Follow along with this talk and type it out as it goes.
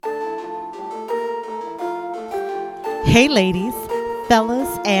Hey, ladies,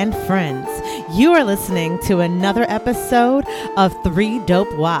 fellas, and friends. You are listening to another episode of Three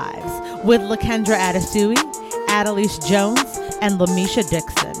Dope Wives with LaKendra Adesui, Adelise Jones, and Lamisha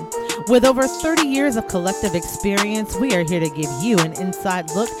Dixon. With over 30 years of collective experience, we are here to give you an inside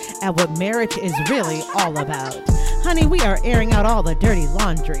look at what marriage is really all about. Honey, we are airing out all the dirty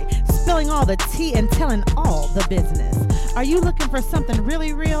laundry, spilling all the tea, and telling all the business. Are you looking for something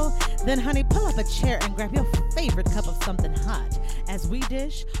really real? Then, honey, pull up a chair and grab your favorite cup of something hot as we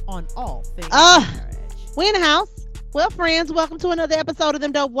dish on all things marriage. We in the house. Well, friends, welcome to another episode of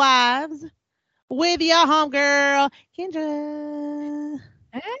Them Dope Wives with your homegirl, Kendra.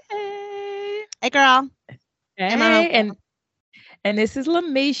 Hey, girl. Hey, and this is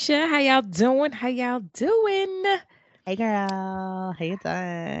Lamisha. How y'all doing? Hey, girl. How you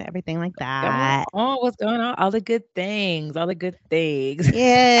doing? Everything like that. Oh, what's going on? All the good things.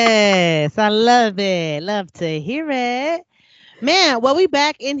 Yes, I love it. Love to hear it. Man, well, we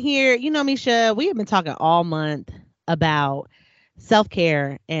back in here. You know, Misha, we have been talking all month about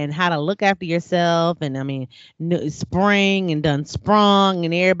self-care and how to look after yourself. And I mean, spring and done sprung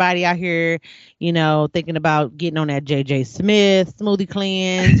and everybody out here, you know, thinking about getting on that JJ Smith smoothie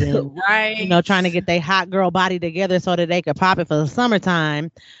cleanse and, right. You know, trying to get their hot girl body together so that they could pop it for the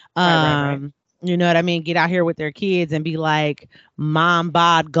summertime. Right. You know what I mean? Get out here with their kids and be like mom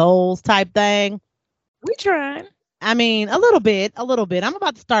bod goals type thing. We trying. I mean, a little bit. I'm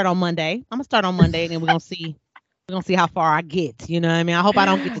about to start on Monday. And then we're going to see. We're going to see how far I get. You know what I mean? I hope I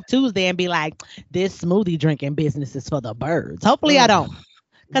don't get to Tuesday and be like, this smoothie drinking business is for the birds. Hopefully I don't.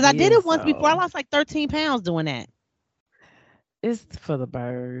 Because I did it once before. I lost like 13 pounds doing that. It's for the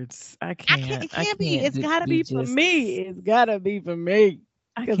birds. I can't. It can't be. It's got to be for me. It's got to be for me.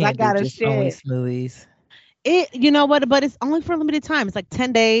 Because I got to share smoothies. You know what? But it's only for a limited time. It's like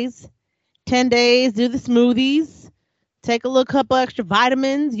 10 days. 10 days. Do the smoothies. Take a little couple extra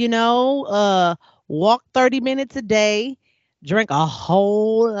vitamins, you know, walk 30 minutes a day, drink a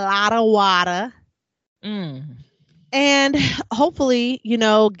whole lot of water, and hopefully, you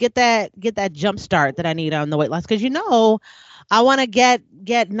know, get that jump start that I need on the weight loss. Because, you know, I want to get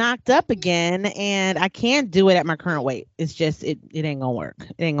knocked up again, and I can't do it at my current weight. It's just it ain't gonna work.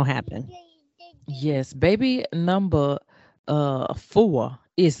 It ain't gonna happen. Yes, baby number 4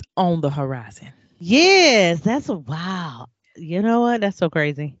 is on the horizon. Yes, that's wow. You know what? That's so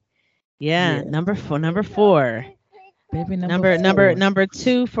crazy. Yeah, number 4. Baby number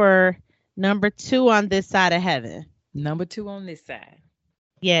 2 for number 2 on this side of heaven. Number 2 on this side.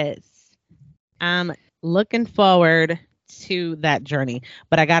 Yes. I'm looking forward to that journey,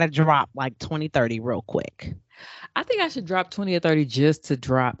 but I got to drop like 20, 30 real quick. I think I should drop 20 or 30 just to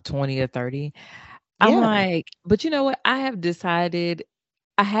drop 20 or 30. I'm like, but you know what? I haven't decided.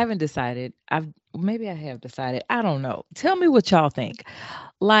 I have decided. I don't know. Tell me what y'all think.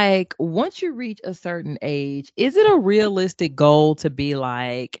 Like, once you reach a certain age, is it a realistic goal to be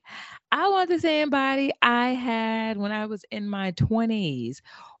like, I want the same body I had when I was in my 20s,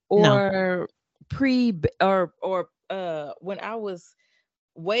 or when I was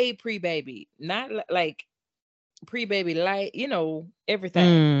way pre-baby, not like pre-baby light, you know,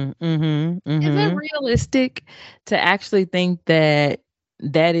 everything. Is it realistic to actually think that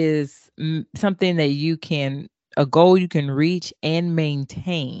is something that a goal you can reach and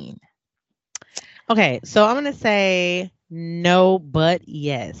maintain? Okay, so I'm going to say no, but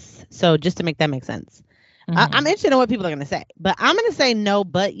yes. So just to make that make sense. I'm interested in what people are going to say, but I'm going to say no,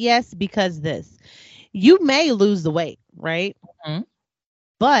 but yes, because you may lose the weight, right?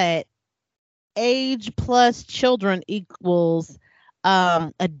 But age plus children equals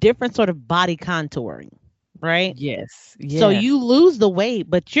a different sort of body contouring. Right? Yes. So you lose the weight,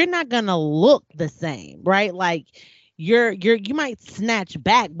 but you're not gonna look the same, right? Like you might snatch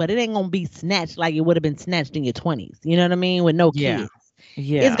back, but it ain't gonna be snatched like it would have been snatched in your 20s. You know what I mean? With no kids.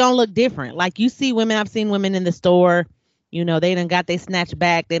 Yeah. It's gonna look different. Like I've seen women in the store, you know, they done got they snatched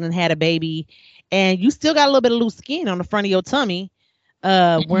back, they done had a baby, and you still got a little bit of loose skin on the front of your tummy,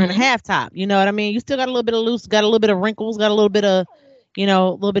 wearing a half top. You know what I mean? You still got a little bit of loose, got a little bit of wrinkles, got a little bit of, you know,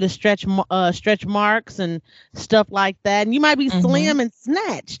 a little bit of stretch marks and stuff like that. And you might be slim and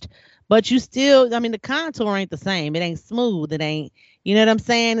snatched, but you still, I mean, the contour ain't the same. It ain't smooth. It ain't, you know what I'm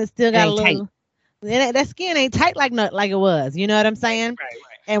saying? It still got a little, that skin ain't tight like it was. You know what I'm saying? Right.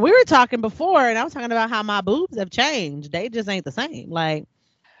 And we were talking before, and I was talking about how my boobs have changed. They just ain't the same. Like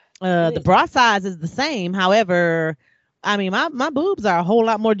the bra size is the same. However, I mean, my boobs are a whole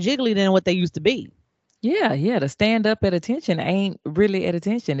lot more jiggly than what they used to be. Yeah. To stand up at attention ain't really at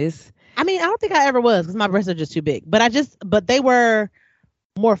attention. I mean, I don't think I ever was because my breasts are just too big. But they were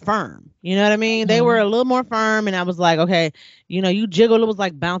more firm. You know what I mean? They were a little more firm, and I was like, okay, you jiggle. It was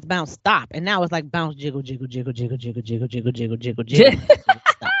like bounce, bounce, stop, and now it's like bounce, jiggle, jiggle, jiggle, jiggle, jiggle, jiggle, jiggle, jiggle, jiggle, jiggle.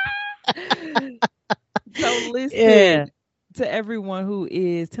 Stop. So listen, to everyone who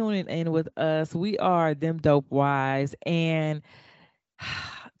is tuning in with us, we are Them Dope Wives, and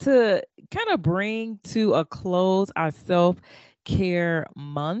to kind of bring to a close our self-care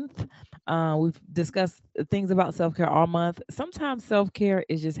month. We've discussed things about self-care all month. Sometimes self-care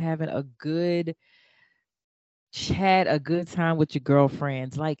is just having a good chat, a good time with your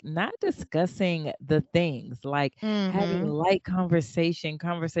girlfriends, like not discussing the things, like having light conversation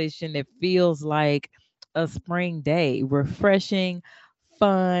that feels like a spring day, refreshing,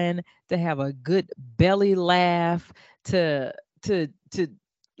 fun, to have a good belly laugh, to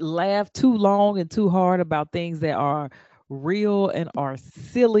laugh too long and too hard about things that are real and are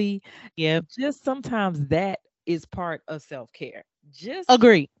silly. Yeah. Just sometimes that is part of self-care. Just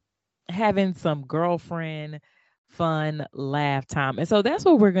agree. Having some girlfriend fun laugh time. And so that's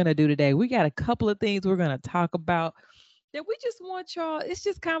what we're going to do today. We got a couple of things we're going to talk about that we just want y'all. It's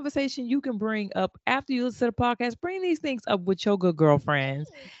just conversation you can bring up after you listen to the podcast. Bring these things up with your good girlfriends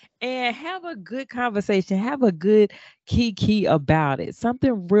and have a good conversation. Have a good kiki about it.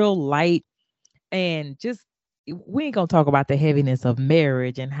 Something real light, and just, we ain't gonna talk about the heaviness of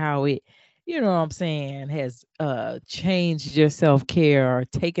marriage and how it, you know what I'm saying, has changed your self-care or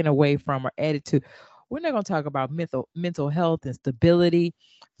taken away from or added to. We're not gonna talk about mental health and stability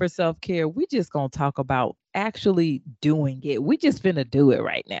for self-care. We just gonna talk about actually doing it. We just finna do it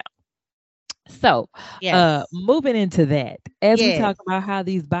right now. So moving into that, as we talk about how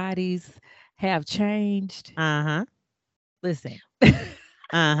these bodies have changed. Listen.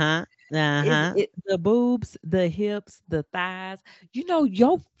 The boobs, the hips, the thighs,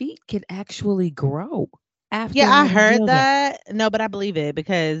 your feet can actually grow after. Yeah, I heard that. No, but I believe it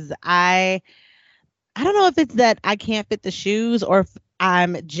because I don't know if it's that I can't fit the shoes or if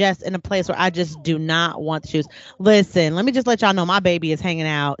I'm just in a place where I just do not want the shoes. Listen, let me just let y'all know my baby is hanging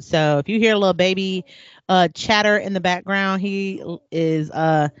out. So if you hear a little baby chatter in the background, he is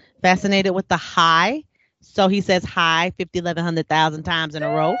fascinated with the high. So he says hi 50, 1,100,000 times in a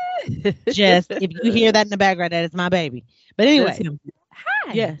row. Just if you hear that in the background, that is my baby. But anyway,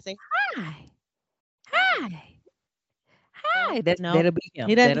 hi. Yeah, say hi. Hi. Hi. That'll be him.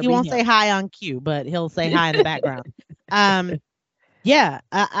 He won't say hi on cue, but he'll say hi in the background. Yeah,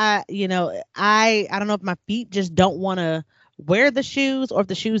 I don't know if my feet just don't want to wear the shoes or if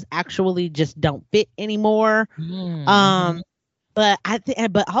the shoes actually just don't fit anymore. But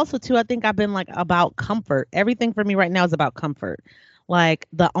but also too, I think I've been like about comfort. Everything for me right now is about comfort. Like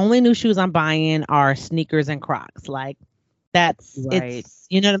the only new shoes I'm buying are sneakers and Crocs. Like that's right. It's,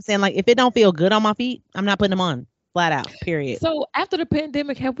 you know what I'm saying? Like if it don't feel good on my feet, I'm not putting them on. Flat out, period. So after the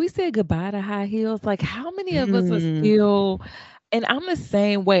pandemic, have we said goodbye to high heels? Like how many of us are still, and I'm the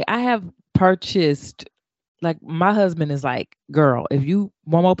same way. I have purchased, like my husband is like, girl, if you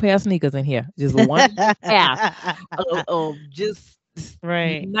one more pair of sneakers in here, just one pair of just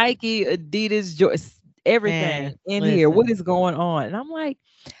right Nike, Adidas, Jordan, everything in here. What is going on? And I'm like,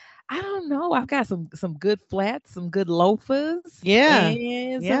 I don't know. I've got some good flats, some good loafers,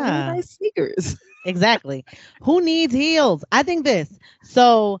 and some really nice sneakers. Exactly. Who needs heels? I think this.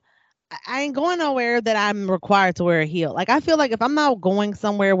 So I ain't going nowhere that I'm required to wear a heel. Like I feel like if I'm not going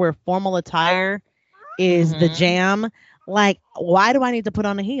somewhere where formal attire is the jam, like why do I need to put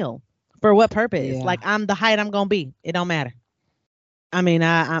on a heel? For what purpose? Like I'm the height I'm gonna be. It don't matter. I mean,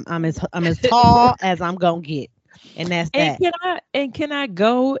 I'm as tall as I'm gonna get, and that's that. Can I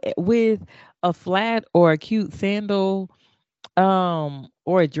go with a flat or a cute sandal,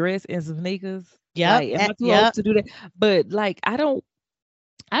 or a dress and some sneakers? Yeah, like, am I too old to do that? But like, I don't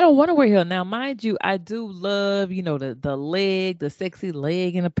want to wear heel. Now, mind you, I do love, the sexy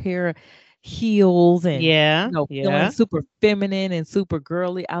leg in a pair of heels and feeling super feminine and super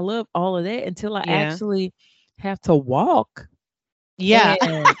girly. I love all of that until I actually have to walk.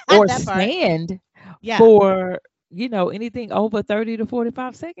 Or stand for, anything over 30 to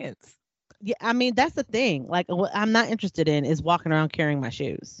 45 seconds. Yeah, I mean, that's the thing. Like, what I'm not interested in is walking around carrying my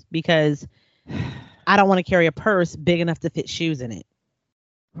shoes because I don't want to carry a purse big enough to fit shoes in it.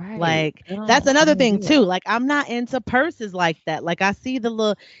 Right. Like, that's another thing too. Like, I'm not into purses like that. Like, I see the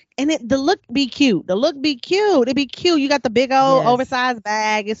look, and the look be cute. The look be cute. It be cute. You got the big old oversized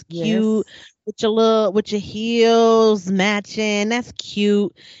bag. It's cute. With your heels matching, that's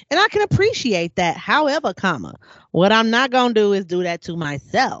cute, and I can appreciate that. However, what I'm not gonna do is do that to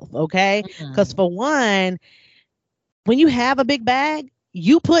myself, okay? Because for one, when you have a big bag,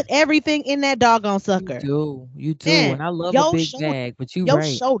 you put everything in that doggone sucker. You do. And I love a big bag, but you your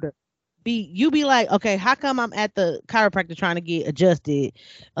right. shoulder you be like, okay, how come I'm at the chiropractor trying to get adjusted,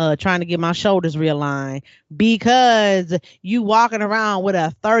 trying to get my shoulders realigned? Because you walking around with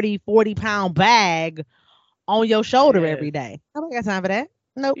a 30-40 pound bag on your shoulder every day. I don't got time for that.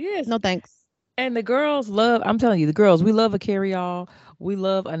 Nope. Yes. No thanks. And the girls love, I'm telling you, the girls, we love a carry-all. We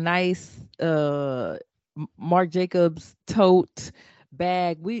love a nice Marc Jacobs tote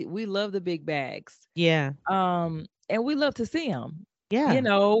bag. We love the big bags. Yeah. And we love to see them. Yeah. You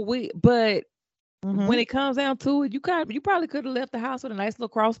know, but when it comes down to it, you probably could have left the house with a nice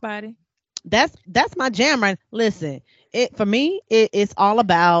little crossbody. That's my jam, right? Listen, for me, it's all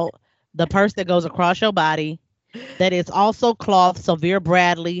about the purse that goes across your body, that is also cloth. So Vera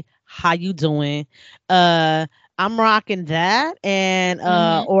Bradley, how you doing? I'm rocking that, and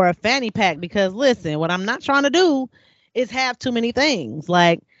or a fanny pack, because listen, what I'm not trying to do is have too many things.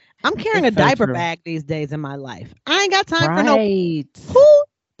 Like, I'm carrying a diaper bag these days in my life. I ain't got time for no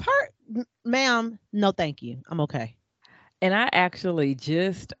ma'am. No, thank you. I'm okay. And I actually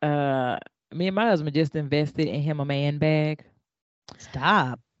just me and my husband just invested in him a man bag.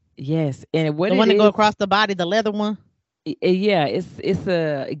 Stop. Yes, and what the one that go across the body, the leather one. Yeah,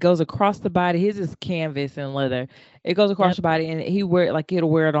 it goes across the body. His is canvas and leather. It goes across the body, and he'll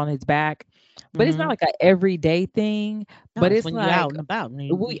wear it on his back. But it's not like an everyday thing. No, but it's when like you're out and about.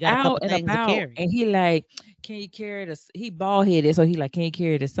 We out and about, and he like, can you carry this? He bald headed, so he like, can you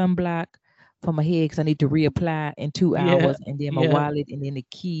carry the sunblock for my head? Because I need to reapply in 2 hours, and then my wallet, and then the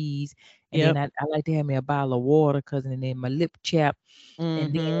keys, and then I like to have me a bottle of water, because and then my lip chap,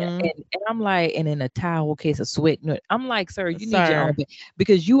 and then and I'm like, and then a towel case of sweat. I'm like, sir, you need your own bag,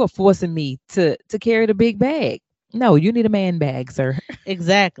 because you are forcing me to carry the big bag. No, you need a man bag, sir.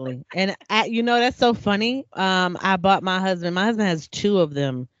 Exactly. And that's so funny. I bought my husband has 2 of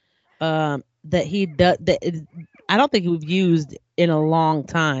them that he does, that I don't think we've used in a long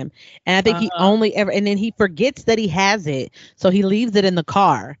time. And I think he only ever, and then he forgets that he has it, so he leaves it in the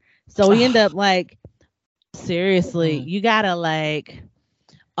car. So we end up like, seriously, you gotta like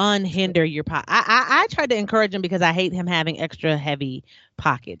unhinder your pocket. I tried to encourage him, because I hate him having extra heavy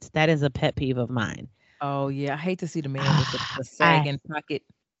pockets. That is a pet peeve of mine. Oh yeah, I hate to see the man with the sagging pocket.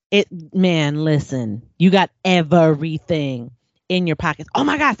 Man, listen, you got everything in your pockets. Oh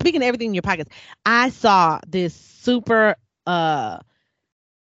my God, speaking of everything in your pockets, I saw this super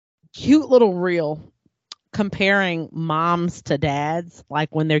cute little reel comparing moms to dads,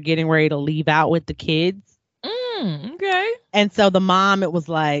 like when they're getting ready to leave out with the kids. Okay. And so the mom, it was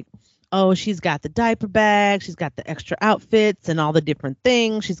like, oh, she's got the diaper bag, she's got the extra outfits and all the different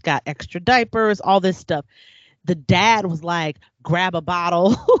things, she's got extra diapers, all this stuff. The dad was like, grab a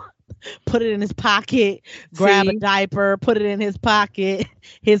bottle, put it in his pocket, grab a diaper, put it in his pocket,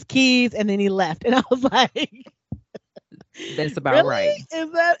 his keys, and then he left. And I was like, that's about right.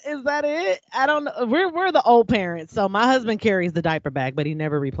 Is that it? I don't know. We're the old parents. So my husband carries the diaper bag, but he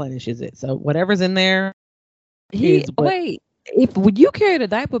never replenishes it. So whatever's in there. When you carry the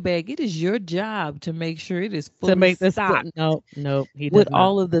diaper bag, it is your job to make sure it is fully stocked. Nope. He does with not.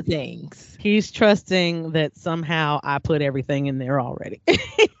 All of the things. He's trusting that somehow I put everything in there already.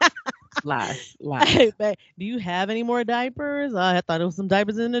 Lies. Hey, do you have any more diapers? I thought there was some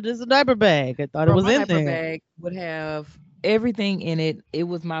diapers in there. Just a diaper bag. I thought it was in there. My diaper bag would have everything in it. It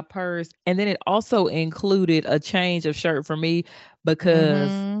was my purse, and then it also included a change of shirt for me, because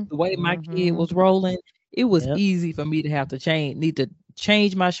the way my kid was rolling, it was easy for me to have to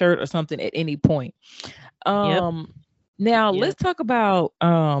change my shirt or something at any point. Now let's talk about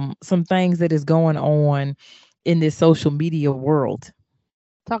some things that is going on in this social media world.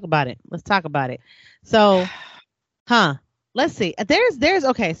 Talk about it. Let's talk about it. So, let's see. There's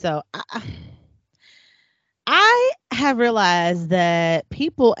okay. So I have realized that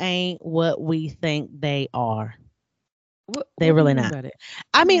people ain't what we think they are. They're really not.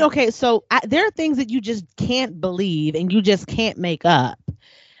 I mean, okay, so there are things that you just can't believe and you just can't make up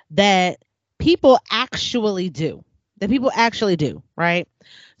that people actually do. Right?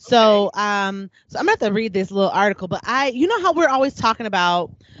 So, so I'm gonna have to read this little article, but you know how we're always talking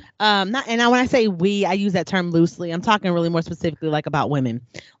about when I say we, I use that term loosely. I'm talking really more specifically like about women.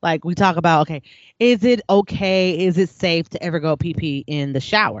 Like we talk about, okay, is it safe to ever go pee in the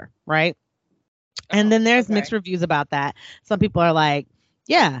shower, right? And then there's mixed reviews about that. Some people are like,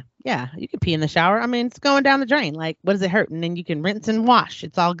 yeah, you can pee in the shower. I mean, it's going down the drain. Like, what does it hurt? And then you can rinse and wash.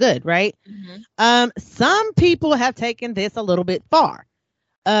 It's all good, right? Some people have taken this a little bit far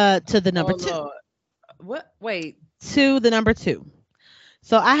to the number 2. Lord. What? Wait. To the number 2.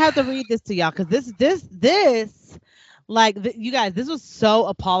 So I have to read this to y'all, because this Like you guys, this was so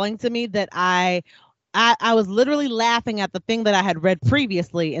appalling to me that I was literally laughing at the thing that I had read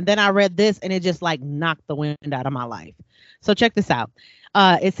previously, and then I read this, and it just like knocked the wind out of my life. So check this out.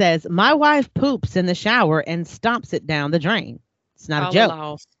 It says, my wife poops in the shower and stomps it down the drain. It's not a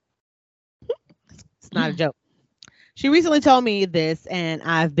joke. It's not a joke. She recently told me this, and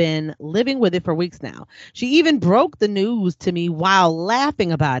I've been living with it for weeks now. She even broke the news to me while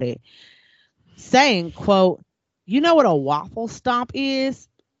laughing about it, saying, quote, you know what a waffle stomp is?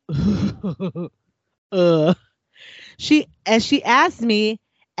 She asked me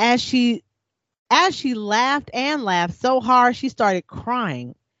as she laughed so hard she started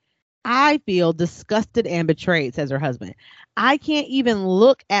crying. I feel disgusted and betrayed, says her husband. I can't even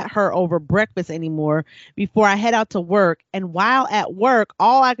look at her over breakfast anymore before I head out to work. And while at work,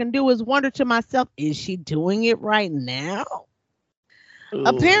 all I can do is wonder to myself, is she doing it right now? Ooh.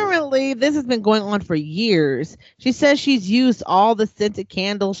 Apparently, this has been going on for years. She says she's used all the scented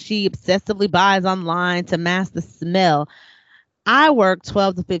candles she obsessively buys online to mask the smell. I work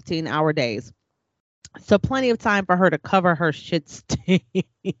 12 to 15-hour days, so plenty of time for her to cover her shit stink.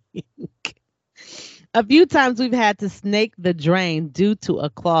 A few times we've had to snake the drain due to a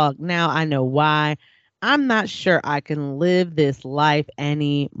clog. Now I know why. I'm not sure I can live this life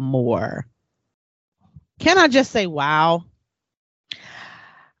anymore. Can I just say wow?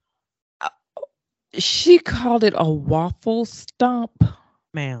 She called it a waffle stomp.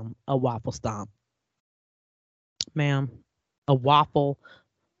 Ma'am, a waffle stomp. Ma'am, a waffle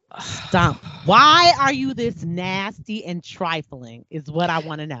stomp. Why are you this nasty and trifling is what I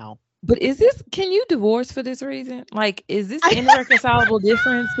want to know. But can you divorce for this reason? Like, is this irreconcilable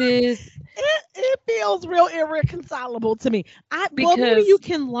differences? It feels real irreconcilable to me. Well, maybe you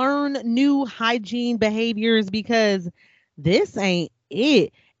can learn new hygiene behaviors because this ain't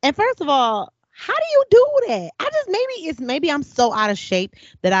it. And first of all, how do you do that? Maybe I'm so out of shape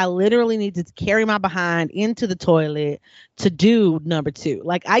that I literally need to carry my behind into the toilet to do number 2.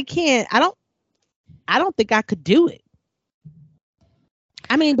 Like I don't think I could do it.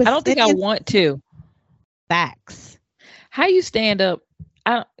 I mean, but I don't think I want to. Facts. How you stand up?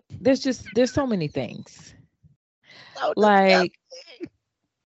 There's so many things. So like,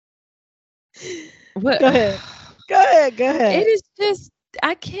 what? Go ahead. It is just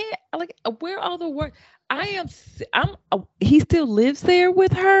I can't like where all the work. He still lives there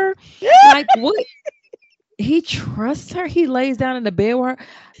with her. Like what? He trusts her. He lays down in the bed with her.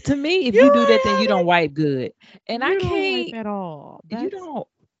 To me, if you do that, then you don't wipe good. And I can't wipe at all.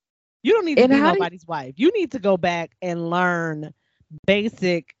 You don't need to be nobody's wife. You need to go back and learn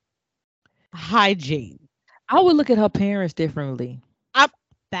basic hygiene. I would look at her parents differently.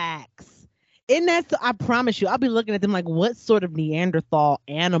 Facts. And I promise you, I'll be looking at them like, what sort of Neanderthal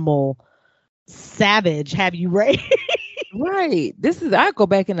animal savage have you raised? Right. I go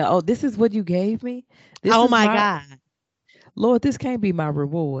back into, this is what you gave me. Oh my God. Lord, this can't be my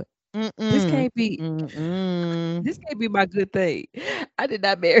reward. This can't be my good thing. I did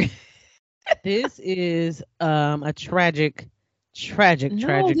not marry. This is a tragic situation.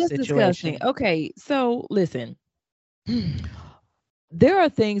 Disgusting. Okay, so listen. There are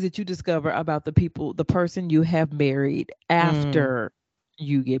things that you discover about the person you have married after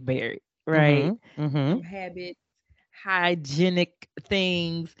you get married, right? Habits, hygienic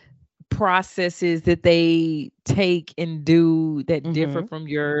things, processes that they take and do that differ from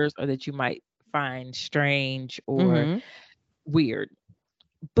yours or that you might find strange or weird.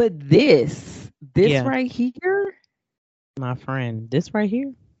 But this right here, my friend, this right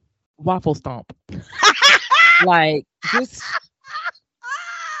here, waffle stomp. Like just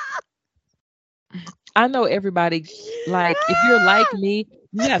I know everybody, like if you're like me,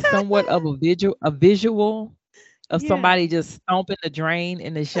 you have somewhat of a visual of somebody just stomping the drain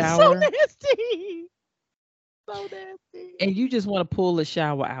in the shower. So nasty. And you just want to pull the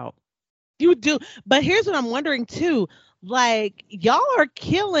shower out. You do. But here's what I'm wondering too. Like, y'all are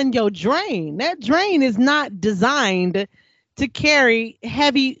killing your drain. That drain is not designed to carry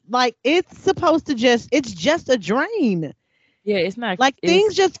heavy, like it's just a drain. Yeah, it's not like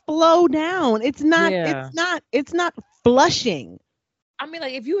things just flow down. It's not flushing. I mean,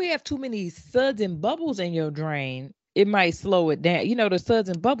 like if you have too many suds and bubbles in your drain, it might slow it down. You know, the suds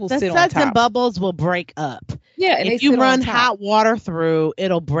and bubbles sit on top. The suds and bubbles will break up. Yeah, and if you run hot water through,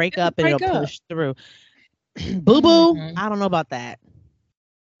 it'll break up and it'll push through. Boo boo, I don't know about that.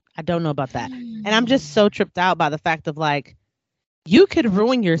 And I'm just so tripped out by the fact of like, you could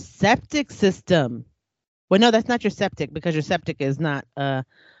ruin your septic system. Well, no, that's not your septic because your septic is not.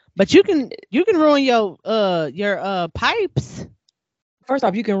 But you can ruin your pipes. First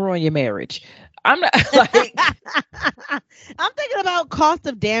off, you can ruin your marriage. I'm not like I'm thinking about cost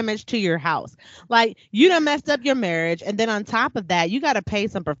of damage to your house. Like you done messed up your marriage, and then on top of that, you got to pay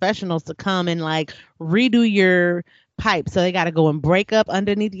some professionals to come and like redo your pipe. So they got to go and break up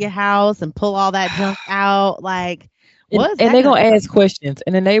underneath your house and pull all that junk out. Like, and they're gonna ask questions,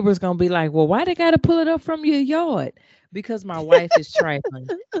 and the neighbor's gonna be like, "Well, why they got to pull it up from your yard?" Because my wife is trifling.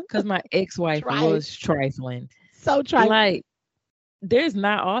 Because my ex-wife was trifling. So trifling. Like, there's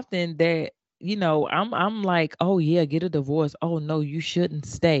not often that. I'm like, oh yeah, get a divorce. Oh no, you shouldn't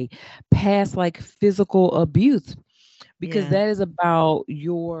stay. Past like physical abuse, because that is about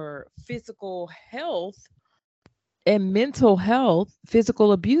your physical health and mental health.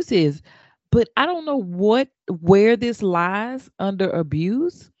 Physical abuse is, but I don't know where this lies under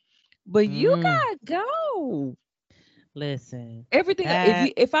abuse. But you gotta go. Listen, Everything.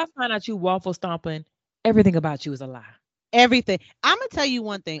 If I find out you waffle stomping, everything about you is a lie. Everything. I'm gonna tell you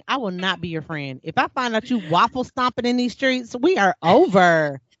one thing. I will not be your friend. If I find out you waffle stomping in these streets, we are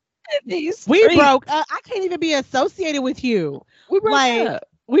over. We broke up. I can't even be associated with you. We broke up.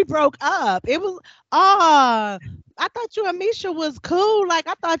 We broke up. It was I thought you and Misha was cool. Like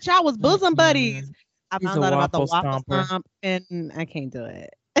I thought y'all was bosom buddies. I found out about the waffle stomp and I can't do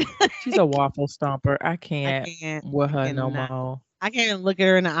it. She's a waffle stomper. I can't with her no more. I can't look at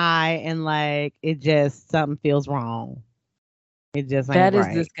her in the eye and like it just something feels wrong. It just ain't that is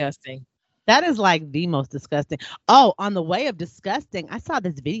right. disgusting. That is like the most disgusting. Oh, on the way of disgusting, I saw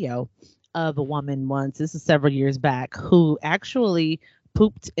this video of a woman once. This is several years back who actually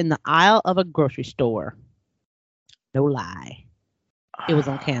pooped in the aisle of a grocery store. No lie, it was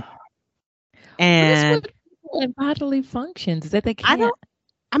on camera. And bodily functions that they can't.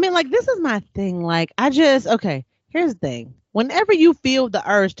 I mean, like this is my thing. Like here's the thing. Whenever you feel the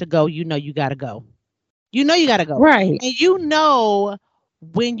urge to go, you gotta go. You gotta go. Right. And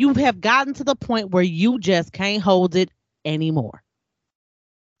when you have gotten to the point where you just can't hold it anymore.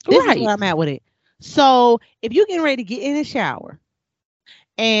 This is where I'm at with it. So if you're getting ready to get in the shower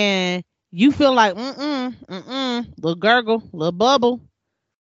and you feel like, little gurgle, little bubble,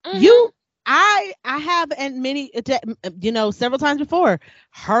 I have and many, several times before,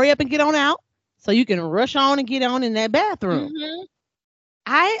 hurry up and get on out so you can rush on and get on in that bathroom. Mm-hmm.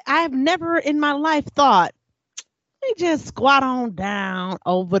 I've never in my life thought, let me just squat on down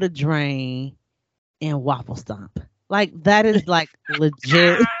over the drain and waffle stomp. Like that is like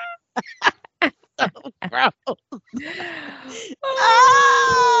legit. So gross.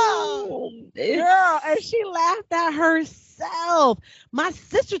 Oh, girl, and she laughed at herself. My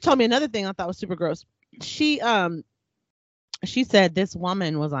sister told me another thing I thought was super gross. She said this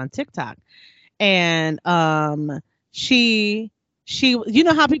woman was on TikTok, and she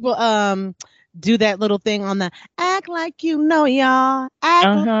how people do that little thing on the act like y'all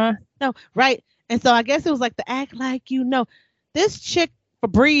no, right? And so I guess it was like the act like this chick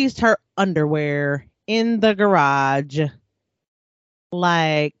Febrezed her underwear in the garage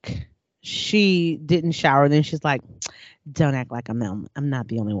like she didn't shower. Then she's like, don't act like I'm not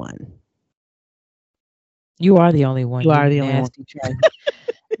the only one. You are the only one. You are the only one.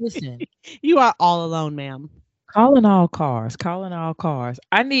 Listen, you are all alone, ma'am. Calling all cars.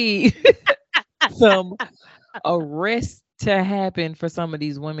 I need some arrest to happen for some of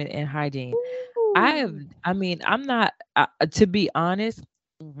these women in hygiene. I'm not, to be honest,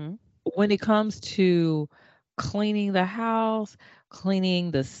 when it comes to cleaning the house,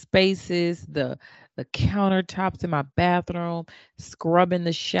 cleaning the spaces, the countertops in my bathroom, scrubbing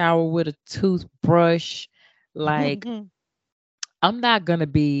the shower with a toothbrush, like I'm not going to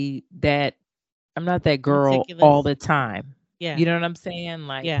be that. I'm not that girl meticulous all the time. Yeah. You know what I'm saying?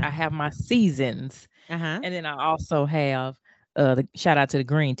 Like I have my seasons. And then I also have the shout out to the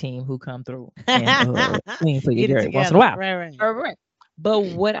green team who come through and clean for you once in a while. Right. But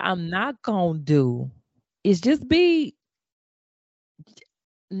what I'm not going to do is just be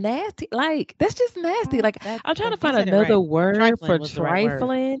nasty. Like that's just nasty. Like I'm trying to find another word for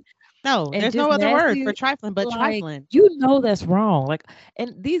trifling. No, there's no other word for trifling but trifling. That's wrong. Like,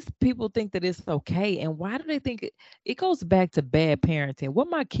 and these people think that it's okay. And why do they think it goes back to bad parenting? What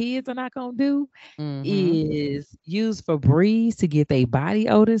my kids are not going to do is use Febreze to get their body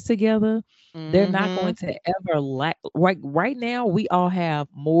odors together. They're not going to ever lack. Right now, we all have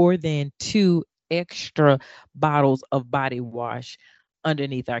more than 2 extra bottles of body wash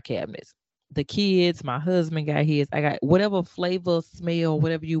underneath our cabinets. The kids, my husband got his, I got whatever flavor, smell,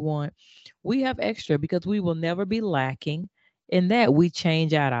 whatever you want. We have extra because we will never be lacking in that. We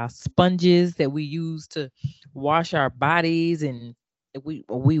change out our sponges that we use to wash our bodies, and we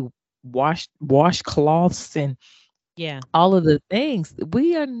wash cloths and Yeah. all of the things,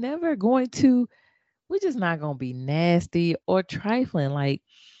 we are never going to, we're just not going to be nasty or trifling. Like,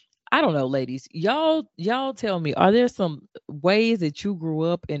 I don't know, ladies. Y'all tell me, are there some ways that you grew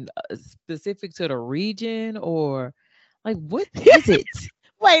up in specific to the region, or like what is it?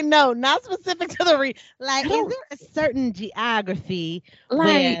 Wait, no, not specific to the I like. Is don't there a certain geography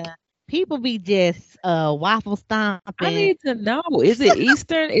like where people be just waffle I stomping? need to know. Is it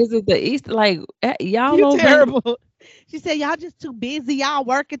Eastern? Is it the East? Like y'all You over? terrible. She said y'all just too busy. Y'all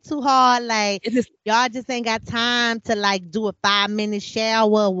working too hard. Like Is it y'all just ain't got time to like do a 5 minute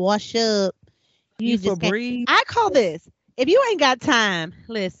shower, wash up. You you for just can't. breathe? I call this. If you ain't got time,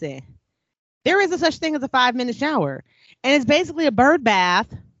 listen. There is a such thing as a 5 minute shower, and it's basically a bird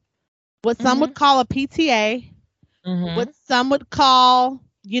bath. What some Mm-hmm. would call a PTA, Mm-hmm. what some would call,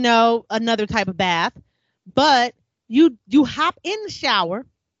 another type of bath. But you hop in the shower,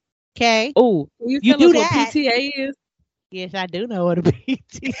 okay? Oh, can you You tell do us what that. PTA is? Yes, I do know what a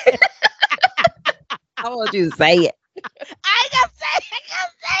PTA. I want you to say it. I ain't gonna say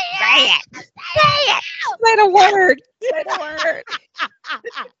it. Say it. I ain't gonna say it. Say the word. Say the word.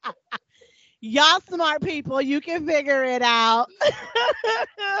 Y'all smart people, you can figure it out.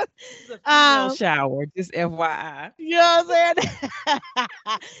 It's a female um, shower, just FYI. you know what I'm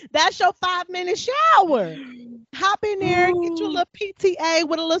saying? That's your 5 minute shower. Hop in there, get you a little PTA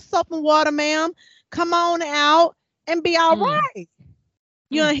with a little soap and water, ma'am. Come on out and be all Mm, right.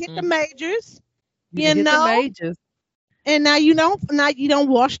 You gonna hit the mm. majors, You hit the majors. and now you don't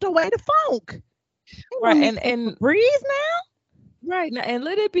washed away the funk. You Right. gonna need some breeze now? Right now, and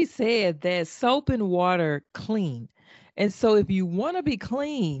let it be said that soap and water clean. And so if you want to be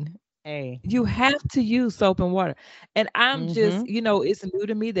clean, Hey. you have to use soap and water. And I'm Mm-hmm. just, it's new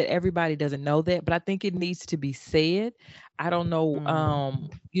to me that everybody doesn't know that, but I think it needs to be said. I don't know, Mm.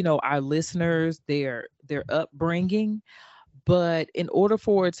 our listeners, their upbringing, but in order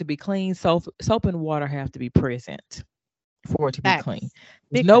for it to be clean, soap and water have to be present for it to be clean. Facts.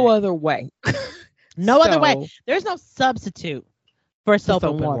 There's Big no facts. other way. No other way. So There's no substitute for for soap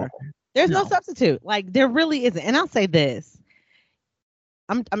and soap and water. water. There's no No. substitute. Like there really isn't. And I'll say this.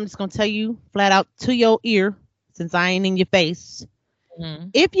 I'm just gonna tell you flat out to your ear, since I ain't in your face.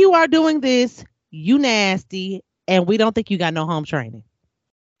 Mhm. If you are doing this, you nasty, and we don't think you got no home training.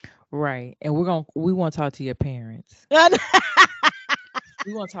 Right. And we want to talk to your parents.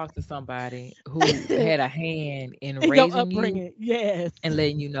 We want to talk to somebody who had a hand in Your raising you upbringing, yes. and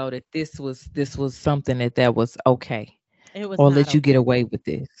letting you know that this was something that was okay, It was or not let you get okay. away with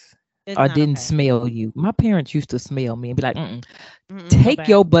this, It's or not didn't okay. smell you. My parents used to smell me and be like, Go take back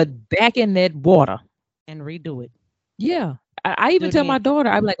your butt back in that water. and redo it. Yeah. I Do even it tell again. my daughter,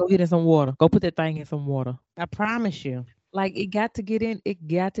 I'd be like, go get in some water. Go put that thing in some water. I promise you. Like it got to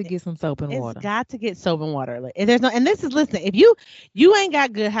get some soap and It's water. got to get soap and water. Like, and there's no, and this is listen. If you ain't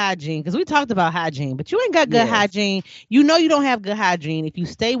got good hygiene, because we talked about hygiene, but you ain't got good Yes. hygiene. You know you don't have good hygiene if you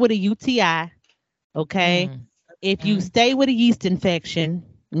stay with a UTI. Okay, Mm. if you Mm. stay with a yeast infection.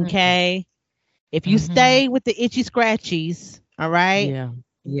 Mm. Okay, if you Mhm. stay with the itchy scratchies. All right, Yeah.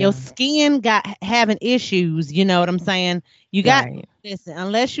 your Yeah. skin got having issues. You know what I'm saying? You got Right. listen,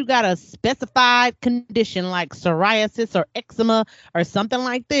 unless you got a specified condition like psoriasis or eczema or something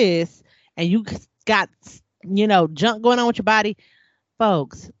like this, and you got junk going on with your body,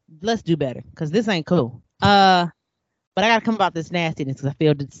 folks, let's do better because this ain't cool. But I gotta come about this nastiness because I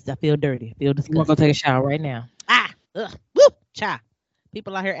feel dirty, I feel You want to go disgusting. take a shower right now? Whoop, cha.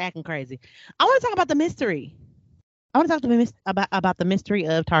 People out here acting crazy. I want to talk about the mystery. I want to talk to about the mystery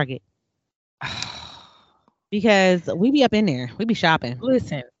of Target because we be up in there, we be shopping.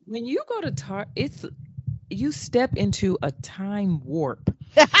 Listen, when you go to it's you step into a time warp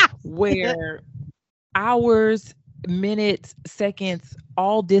where hours, minutes, seconds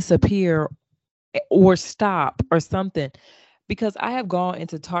all disappear or stop or something. Because I have gone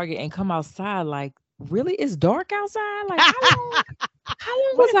into Target and come outside like, really? It's dark outside? Like how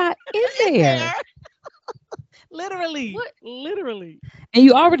long was I in there? There. Literally. What? Literally. And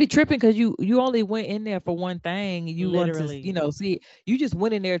you already tripping because you only went in there for one thing. You want to, Literally. see it. You just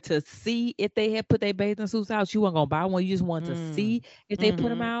went in there to see if they had put their bathing suits out. You weren't gonna buy one. You just wanted to Mm. see if they put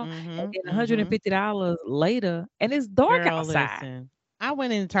them Mm-hmm. out. And Mm-hmm. then Mm-hmm. $150 later, and it's dark Girl, outside. listen. I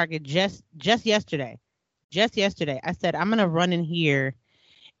went in Target just yesterday. Just yesterday. I said I'm gonna run in here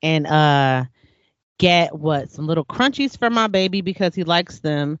and get some little crunchies for my baby because he likes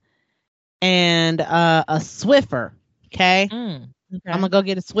them, and a Swiffer. Okay. Mm, I'm okay. gonna go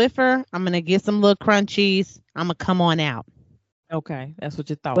get a Swiffer. I'm gonna get some little crunchies. I'm gonna come on out. Okay. That's what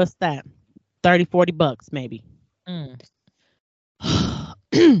you thought. What's that? 30, $40 maybe. Mm.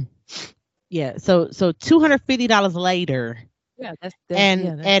 Yeah. So $250 later. Yeah,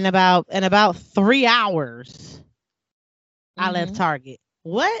 And about 3 hours, I left mm-hmm. Target.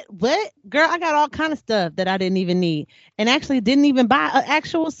 What? Girl, I got all kind of stuff that I didn't even need, and actually didn't even buy an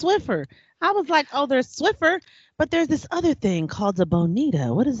actual Swiffer. I was like, oh, there's Swiffer, but there's this other thing called a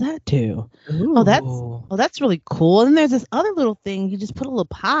Bonita. What does that do? Ooh. That's really cool. And there's this other little thing. You just put a little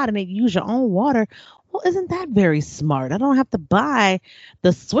pod and it use your own water. Well, isn't that very smart? I don't have to buy the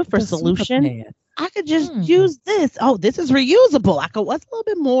Swiffer solution. I could just use this. Oh, this is reusable. I could what's a little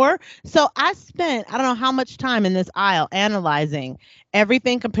bit more. So I spent I don't know how much time in this aisle analyzing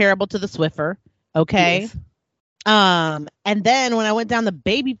everything comparable to the Swiffer. Okay. Yes. And then when I went down the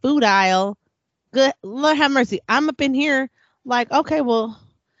baby food aisle, good Lord have mercy, I'm up in here like, okay, well,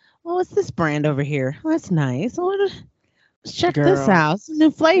 what's this brand over here? Oh, that's nice. Let's check this out. It's a new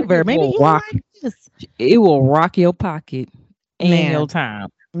flavor. Maybe you like this. It will rock your pocket and your time.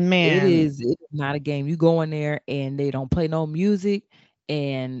 Man, it is not a game. You go in there and they don't play no music,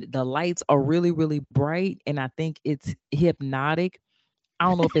 and the lights are really, really bright, and I think it's hypnotic. I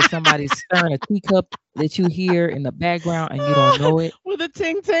don't know if it's somebody stirring a teacup that you hear in the background and you don't know it. With a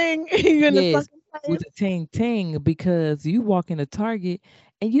ting ting. Yes, with a ting ting, because you walk into Target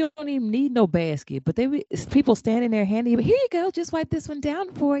and you don't even need no basket, but it's people standing there handing you, here you go, just wipe this one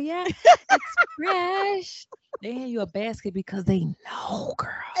down for you. It's fresh. They hand you a basket because they know,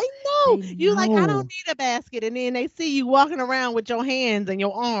 girl. I know. You like, I don't need a basket. And then they see you walking around with your hands and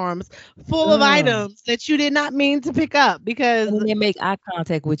your arms full of items that you did not mean to pick up because and they make eye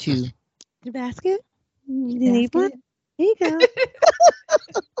contact with you. Your basket? You need one? Here you go.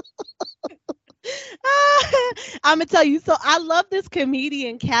 I'm gonna tell you. So I love this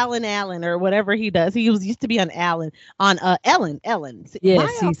comedian Callan Allen or whatever he does. He used to be on Ellen. Yes,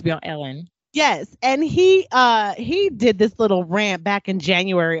 he used to be on Ellen. Yes, and he did this little rant back in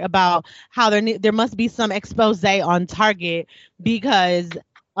January about how there must be some expose on Target because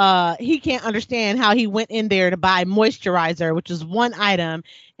he can't understand how he went in there to buy moisturizer, which is one item,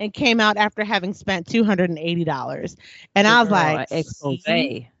 and came out after having spent $280. And I was like, expose.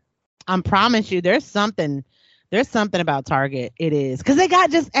 I promise you, there's something about Target. It is because they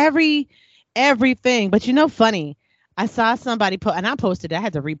got just everything. But funny. I saw somebody put, and I posted it. I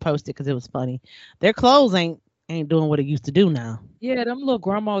had to repost it because it was funny. Their clothes ain't doing what it used to do now. Yeah, them little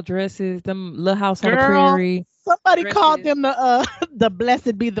grandma dresses, them Little House on the Prairie. Somebody called them the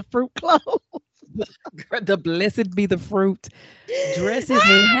blessed be the fruit clothes. The blessed be the fruit dresses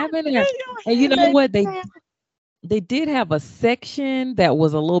they have in there. And you know what? They did have a section that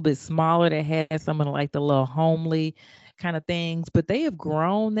was a little bit smaller that had some of like the little homely kind of things, but they have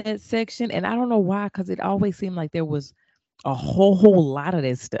grown that section, and I don't know why, because it always seemed like there was a whole lot of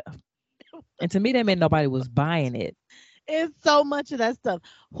that stuff, and to me that meant nobody was buying it. It's so much of that stuff.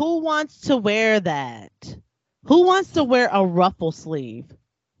 Who wants to wear that? Who wants to wear a ruffle sleeve?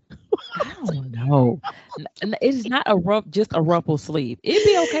 I don't know. It's not just a ruffle sleeve. It'd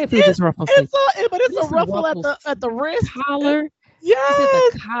be okay if it was just ruffle sleeve, but it's a ruffle at the wrist, collar.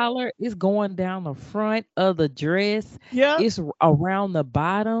 Yes. The collar is going down the front of the dress. Yeah. It's around the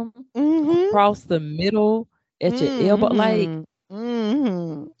bottom, across the middle, at your elbow. Like,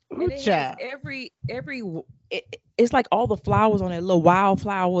 it's like all the flowers on that little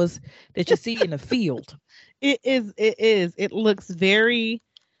wildflowers that you see in the field. It is. It looks very,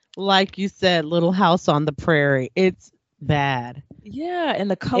 like you said, Little House on the Prairie. It's bad. Yeah, and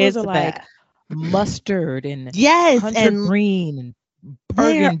the colors are like mustard and and green and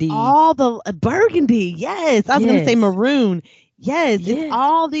burgundy. All the burgundy. Yes. I was going to say maroon. Yes. It's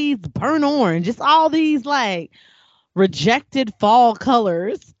all these burnt orange. It's all these like rejected fall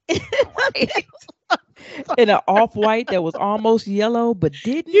colors. Right. And an off-white that was almost yellow, but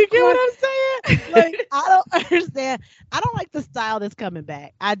didn't. You get what I'm saying? Like, I don't understand. I don't like the style that's coming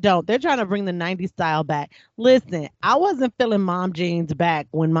back. I don't. They're trying to bring the 90s style back. Listen, I wasn't feeling mom jeans back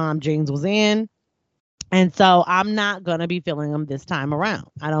when mom jeans was in. And so I'm not going to be feeling them this time around.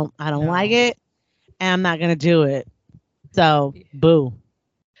 I don't like it. And I'm not going to do it. So, boo.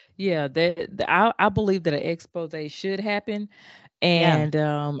 Yeah, I believe that an expose should happen. And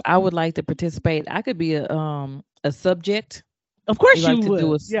I would like to participate. I could be a subject. Of course you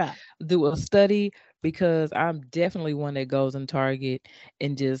would. Do a study, because I'm definitely one that goes in Target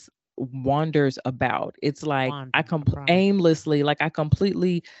and just wanders about. It's like I aimlessly, like I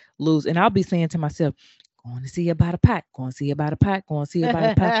completely lose. And I'll be saying to myself, going to see about a pot, going to see about a pot, going to see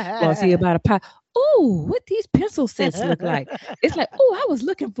about a pot, going to see about a pot. Ooh, what these pencil sets look like. It's like, oh, I was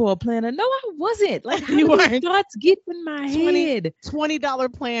looking for a planner. No, I wasn't. Like, how many thoughts get in my head?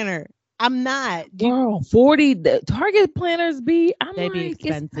 $20 planner. I'm not. Girl, 40 the Target planners be, I'm They like, be it's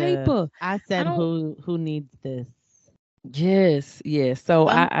expensive. paper. I said, who needs this? Yes. So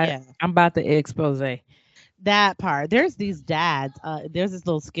Yeah. I'm about to expose that part. There's these dads. There's this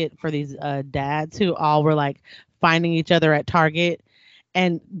little skit for these dads who all were like finding each other at Target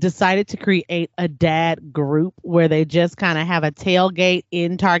and decided to create a dad group where they just kind of have a tailgate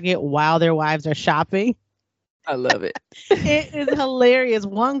in Target while their wives are shopping. I love it. It is hilarious.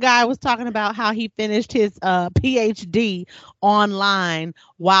 One guy was talking about how he finished his PhD online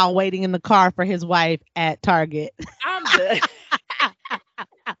while waiting in the car for his wife at Target. I'm done.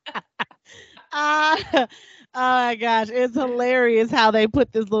 Oh my gosh, it's hilarious how they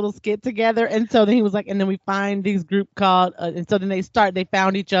put this little skit together. And so then he was like, and then we find these group called, and so then they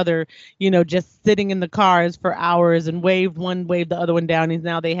found each other, just sitting in the cars for hours and waved the other one down. And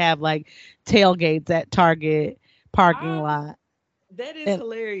now they have like tailgates at Target parking lot. That is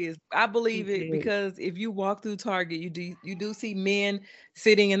hilarious. I believe it because if you walk through Target, you do see men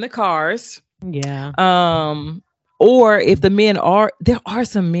sitting in the cars. Yeah. Or if there are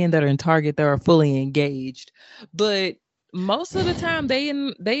some men that are in Target that are fully engaged, but most of the time they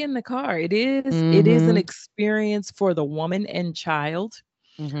in the car. It is an experience for the woman and child,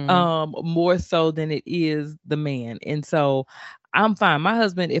 more so than it is the man. And so I'm fine. My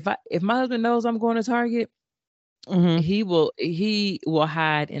husband, if my husband knows I'm going to Target, he will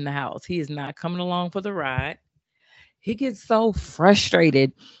hide in the house. He is not coming along for the ride. He gets so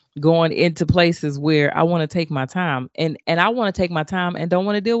frustrated going into places where I want to take my time and I want to take my time and don't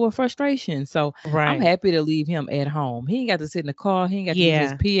want to deal with frustration. So I'm happy to leave him at home. He ain't got to sit in the car. He ain't got to do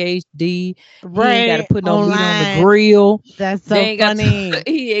his PhD. He ain't got to put no meat on the grill. That's so funny.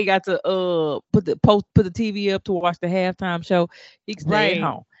 He ain't got to put the TV up to watch the halftime show. He can stay at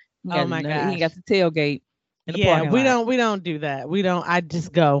home. Oh my gosh. He ain't got to tailgate. We don't do that. We don't. I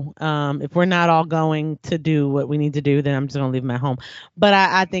just go. If we're not all going to do what we need to do, then I'm just gonna leave them at home. But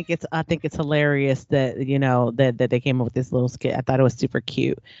I think it's hilarious that that they came up with this little skit. I thought it was super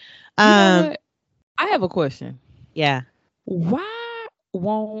cute. I have a question. Yeah. Why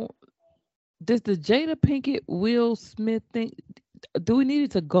does the Jada Pinkett Will Smith thing? Do we need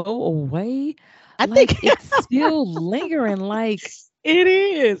it to go away? I think it's still lingering. Like it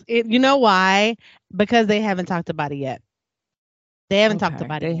is. You know why? Because they haven't talked about it yet. They haven't talked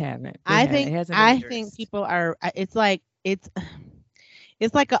about it. They haven't. I think people are. It's like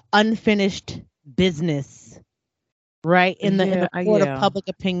an unfinished business, right? In the court of public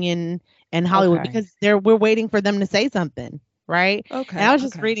opinion and Hollywood, because we're waiting for them to say something, right? Okay. And I was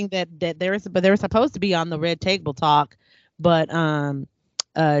just reading that they were supposed to be on the Red Table Talk, but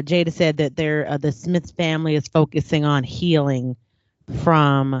Jada said that the Smith family is focusing on healing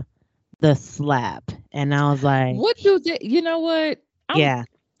from the slap, and I was like, you know what?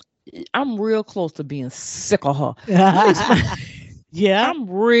 I'm real close to being sick of her. Yeah, I'm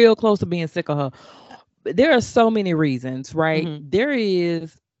real close to being sick of her. There are so many reasons, right? There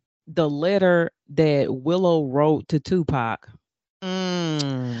is the letter that Willow wrote to Tupac.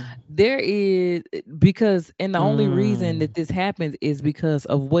 There is because the only reason that this happens is because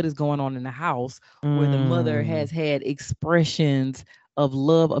of what is going on in the house where the mother has had expressions of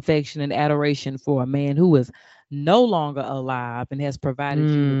love, affection, and adoration for a man who is no longer alive and has provided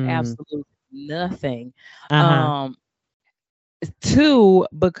you with absolutely nothing. Two,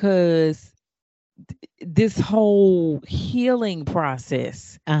 because this whole healing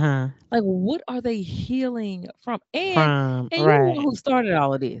process, like what are they healing from? And you're the one who started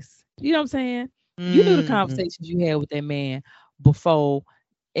all of this. You know what I'm saying? You knew the conversations you had with that man before,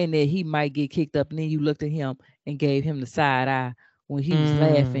 and that he might get kicked up, and then you looked at him and gave him the side eye when he was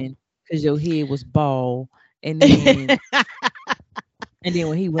laughing because your head was bald, and then and then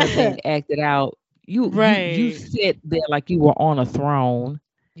when he went there and acted out, you sat there like you were on a throne.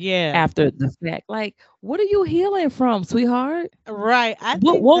 Yeah. After the fact, like, what are you healing from, sweetheart? Right.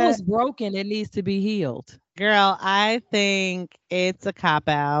 What was broken that needs to be healed? Girl, I think it's a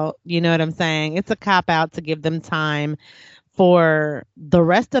cop-out. You know what I'm saying? It's a cop-out to give them time for the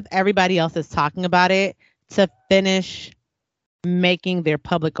rest of everybody else that's talking about it to finish making their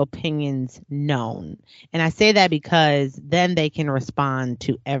public opinions known. And I say that because then they can respond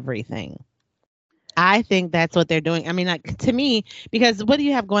to everything. I think that's what they're doing. I mean, like, to me, because what do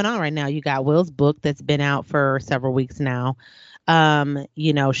you have going on right now? You got Will's book that's been out for several weeks now. Her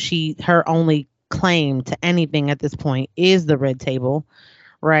only claim to anything at this point is the Red Table,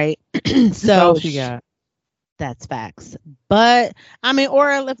 right? So she got. That's facts. But I mean,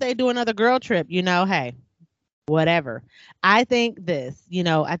 or if they do another girl trip, hey, whatever. I think I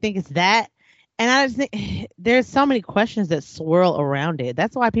think it's that. And I just think there's so many questions that swirl around it.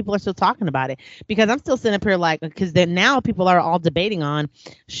 That's why people are still talking about it, because I'm still sitting up here like, because then now people are all debating on,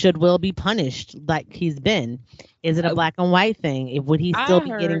 should Will be punished like he's been? Is it a black and white thing? Would he still be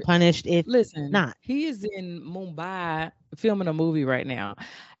getting punished if not? He is in Mumbai filming a movie right now.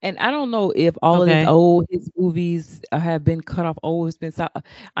 And I don't know if all of his movies have been cut off. Oh, it's been.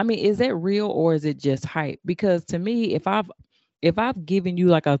 I mean, is that real or is it just hype? Because to me, if I've given you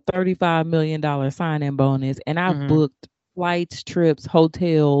like a $35 million sign-in bonus and I've booked flights, trips,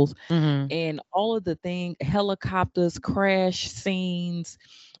 hotels, and all of the things, helicopters, crash scenes,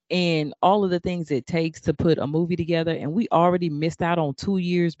 and all of the things it takes to put a movie together, and we already missed out on 2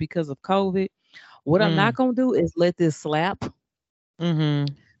 years because of COVID. What I'm not gonna do is let this slap.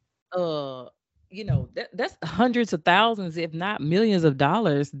 That's hundreds of thousands, if not millions of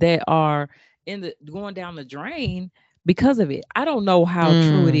dollars that are going down the drain because of it. I don't know how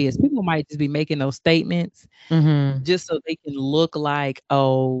true it is. People might just be making those statements just so they can look like,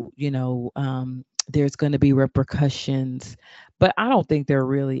 there's going to be repercussions. But I don't think there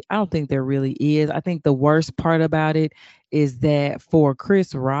really is. I think the worst part about it is that for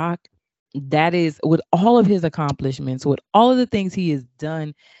Chris Rock, that is, with all of his accomplishments, with all of the things he has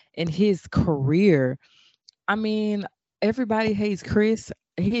done in his career, I mean, everybody hates Chris.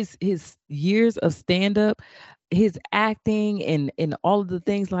 His years of stand-up, his acting, and all of the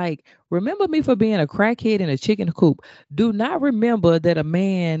things, like, remember me for being a crackhead in a chicken coop. Do not remember that a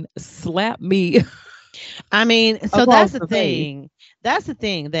man slapped me. I mean, so that's the thing. That's the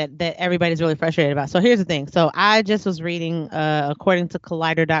thing that everybody's really frustrated about. So here's the thing. So I just was reading, according to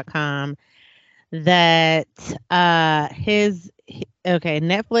Collider.com, that Netflix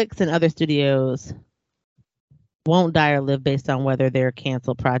and other studios won't die or live based on whether their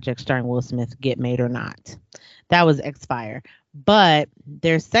canceled projects starring Will Smith get made or not. That was X-Fire. But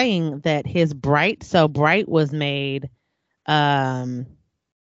they're saying that his Bright was made in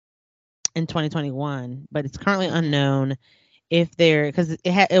 2021, but it's currently unknown if because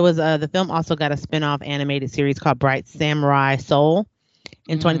the film also got a spin-off animated series called Bright Samurai Soul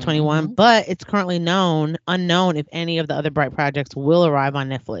in 2021, but it's currently unknown if any of the other Bright projects will arrive on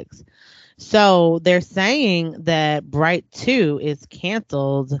Netflix. So they're saying that Bright 2 is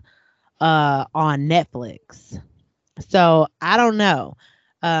canceled on Netflix. So I don't know.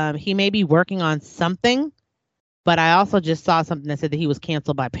 He may be working on something, but I also just saw something that said that he was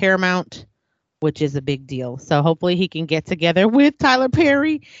canceled by Paramount, which is a big deal. So hopefully he can get together with Tyler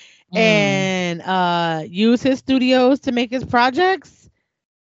Perry and use his studios to make his projects,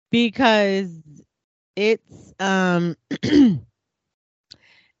 because it's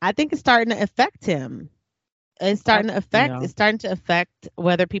I think it's starting to affect him. It's starting to affect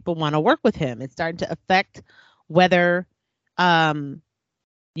whether people want to work with him. It's starting to affect whether studios,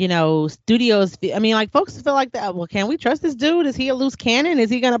 I mean, like, folks feel like that. Well, can we trust this dude? Is he a loose cannon?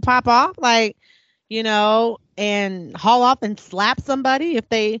 Is he going to pop off, like, and haul off and slap somebody if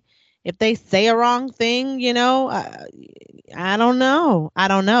they say a wrong thing? I don't know.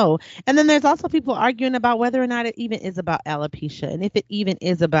 And then there's also people arguing about whether or not it even is about alopecia, and if it even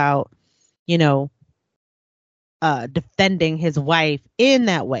is about, defending his wife in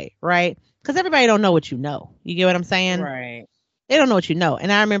that way, right? Because everybody don't know what you know. You get what I'm saying? Right. They don't know what you know.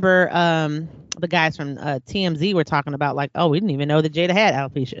 And I remember the guys from TMZ were talking about, like, oh, we didn't even know that Jada had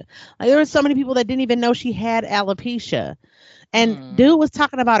alopecia. Like, there were so many people that didn't even know she had alopecia. And dude was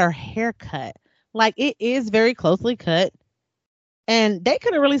talking about her haircut. Like, it is very closely cut. And they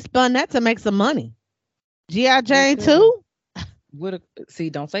could have really spun that to make some money. G.I. Jane too? See,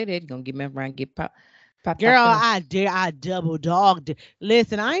 don't say that. You're going to get me around, get pop. Girl, I double dogged.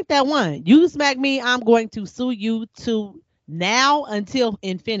 Listen, I ain't that one. You smack me, I'm going to sue you to now until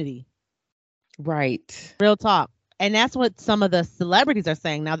infinity. Right. Real talk. And that's what some of the celebrities are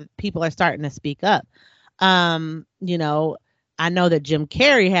saying now that people are starting to speak up. I know that Jim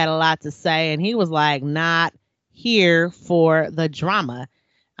Carrey had a lot to say, and he was like, not here for the drama.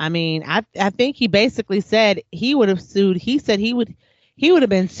 I mean, I think he basically said he would have sued. He said he would have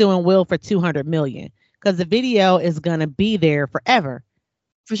been suing Will for $200 million because the video is gonna be there forever.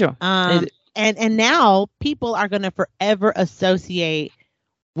 For sure. And now people are gonna forever associate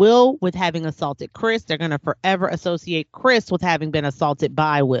Will with having assaulted Chris. They're gonna forever associate Chris with having been assaulted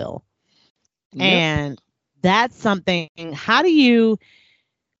by Will. Yep. And that's something. How do you,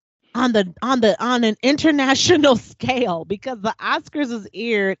 on an international scale, because the Oscars is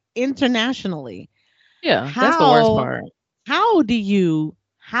aired internationally? Yeah, that's the worst part. How do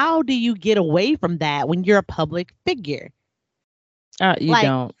you get away from that when you're a public figure? You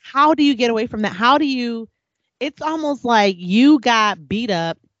don't. How do you get away from that? It's almost like you got beat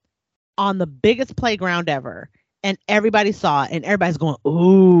up on the biggest playground ever, and everybody saw it, and everybody's going,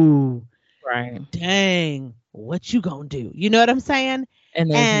 "Ooh, Right. dang, what you gonna do?" You know what I'm saying?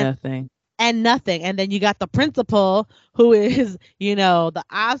 And there's nothing. And nothing. And then you got the principal, who is, the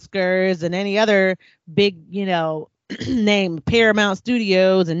Oscars and any other big, name, Paramount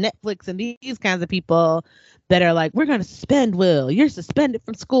Studios and Netflix and these kinds of people that are like, we're going to suspend Will. You're suspended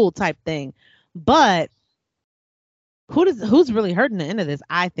from school type thing. But who's really hurting the end of this?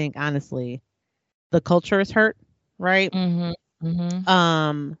 I think, honestly, the culture is hurt, right? Mm-hmm.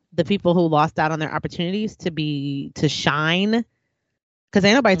 Mm-hmm. The people who lost out on their opportunities to shine. Because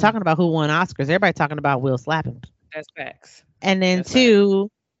ain't nobody talking about who won Oscars. Everybody talking about Will slapping. That's facts. And then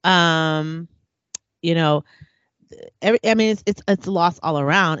two, it's a loss all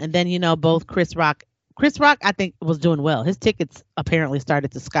around. And then both Chris Rock, I think, was doing well. His tickets apparently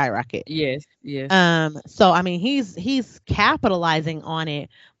started to skyrocket. Yes, yes. So I mean, he's capitalizing on it,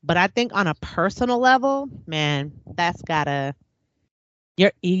 but I think on a personal level, man,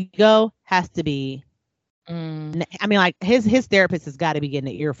 your ego has to be. I mean, like his therapist has got to be getting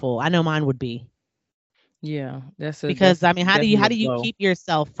an earful. I know mine would be. Yeah, because I mean, how do you keep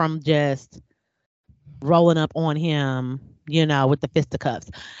yourself from just rolling up on him, with the fisticuffs?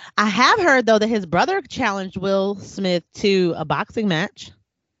 I have heard though that his brother challenged Will Smith to a boxing match.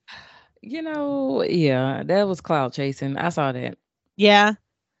 Yeah, that was cloud chasing. I saw that. Yeah.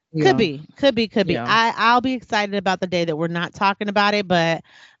 Could be. Yeah. I'll be excited about the day that we're not talking about it, but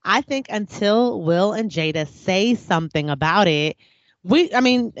I think until Will and Jada say something about it, we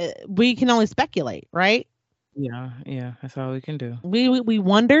can only speculate, right? Yeah, that's all we can do. We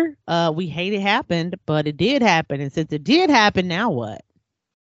wonder. We hate it happened, but it did happen, and since it did happen, now what?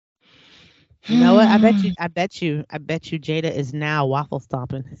 You know what? I bet you, Jada is now waffle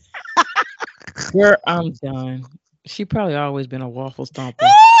stomping. I'm done. She probably always been a waffle stomper.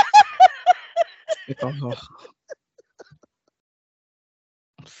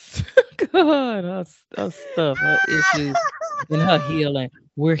 God, her stuff, her issues, and her healing.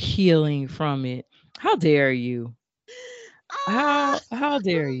 We're healing from it. How dare you? How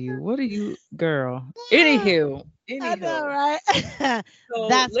dare you? What are you, girl? Anywho. I know, right? So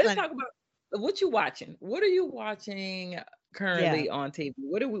let's talk about what you watching. What are you watching currently on TV?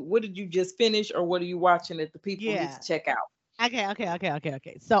 What did you just finish, or what are you watching that the people need to check out?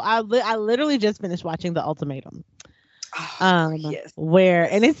 Okay. So I literally just finished watching The Ultimatum. Yes.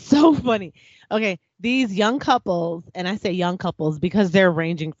 And it's so funny. Okay, these young couples, and I say young couples because they're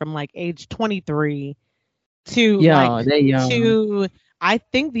ranging from like age 23 to they're young. to I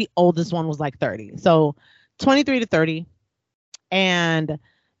think the oldest one was like 30. So 23 to 30, and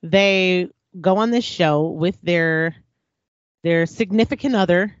they go on this show with their significant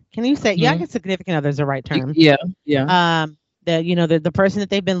other. Can you say? Yeah, I guess significant other is the right term. Yeah. The person that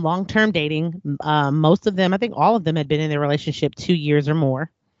they've been long-term dating. Most of them, I think all of them, had been in their relationship 2 years or more.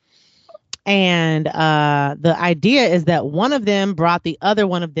 And the idea is that one of them brought the other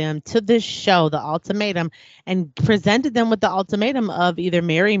one of them to this show, The Ultimatum, and presented them with the ultimatum of either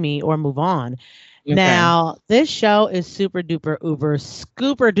marry me or move on. Okay. Now, this show is super duper uber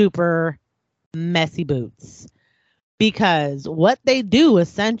scooper duper messy boots, because what they do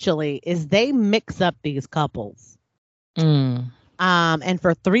essentially is they mix up these couples. And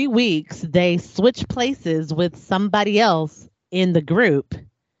for 3 weeks, they switch places with somebody else in the group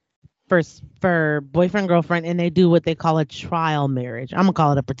for boyfriend, girlfriend, and they do what they call a trial marriage. I'm gonna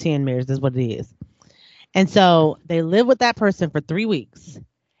call it a pretend marriage. That's what it is. And so they live with that person for 3 weeks,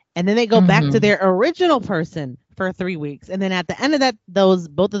 and then they go back to their original person for 3 weeks. And then at the end of that,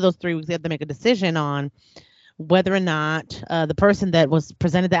 both of those 3 weeks, they have to make a decision on whether or not the person that was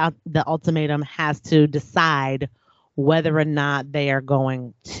presented the ultimatum has to decide whether or not they are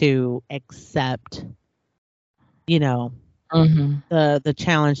going to accept, the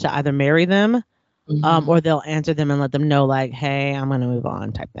challenge to either marry them, or they'll answer them and let them know, like, hey, I'm going to move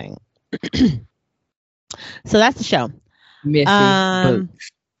on type thing. So that's the show. Messy.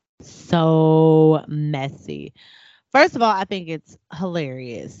 So messy. First of all, I think it's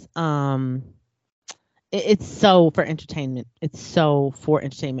hilarious. It's so for entertainment. It's so for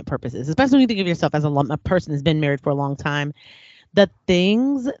entertainment purposes, especially when you think of yourself as a person who's been married for a long time. The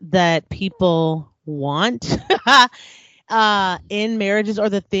things that people want in marriages, or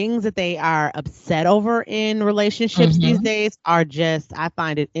the things that they are upset over in relationships these days, are just, I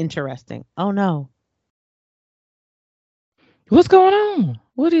find it interesting. Oh no. What's going on?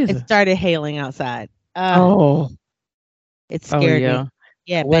 What is it? It started hailing outside. It scared me.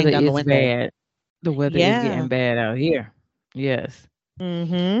 Yeah, weather is bad. The weather is getting bad out here. Yes.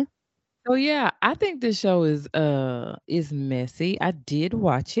 So yeah, I think this show is messy. I did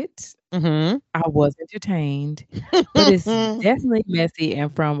watch it. I was entertained, but it's definitely messy.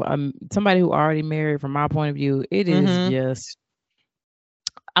 And from somebody who already married, from my point of view, it is just.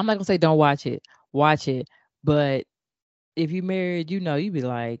 I'm not gonna say don't watch it. Watch it, but if you married, you'd be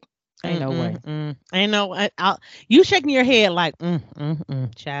like, ain't no way. Ain't no. You shaking your head like,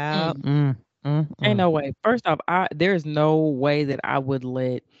 child. Ain't no way. First off, there's no way that I would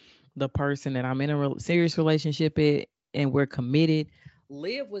let the person that I'm in a serious relationship with and we're committed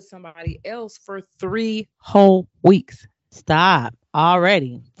live with somebody else for 3 whole weeks. Stop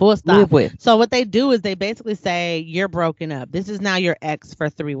already. Full stop. Live with. So what they do is they basically say you're broken up. This is now your ex for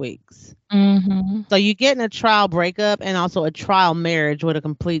 3 weeks. So you get in a trial breakup and also a trial marriage with a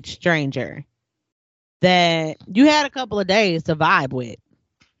complete stranger that you had a couple of days to vibe with.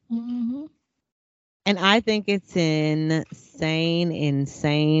 And I think it's insane.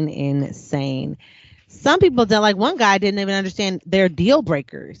 Some people don't, like one guy didn't even understand their deal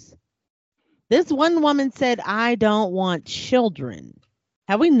breakers. This one woman said, I don't want children.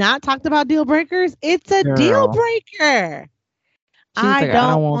 Have we not talked about deal breakers? It's a deal breaker. I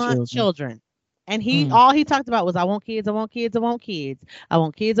don't want children. And all he talked about was, I want kids, I want kids, I want kids. I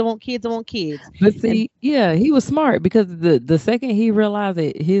want kids, I want kids, I want kids. But see, he was smart because the second he realized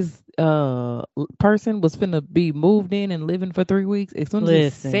that his person was finna be moved in and living for 3 weeks, as soon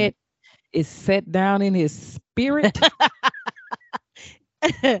as it's set down in his spirit.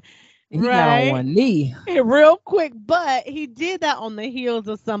 He got on one knee. Real quick, but he did that on the heels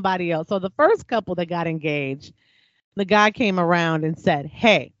of somebody else. So the first couple that got engaged, the guy came around and said,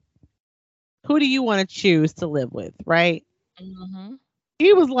 hey, who do you want to choose to live with, right?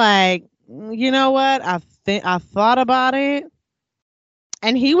 He was like, you know what? I thought about it.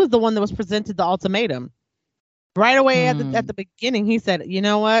 And he was the one that was presented the ultimatum. Right away at the beginning, he said, you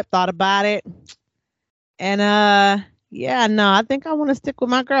know what? Thought about it. And I think I want to stick with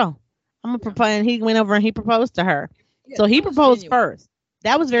my girl. I'm gonna propose, and he went over and he proposed to her. So he proposed first.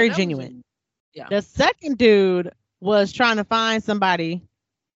 That was very genuine. The second dude was trying to find somebody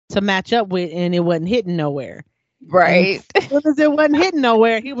to match up with, and it wasn't hitting nowhere. Right. And as soon as it wasn't hitting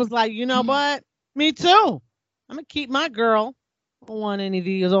nowhere, he was like, you know what? Me too. I'm gonna keep my girl. I don't want any of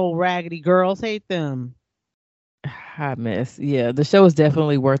these old raggedy girls. Hate them. Hot mess. Yeah, the show is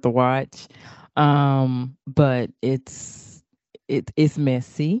definitely worth a watch. But it's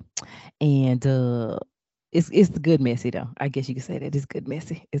messy, and it's good messy though. I guess you could say that it's good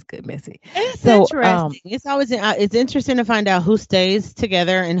messy. It's good messy. It's interesting. It's always it's interesting to find out who stays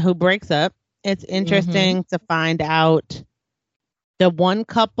together and who breaks up. It's interesting to find out the one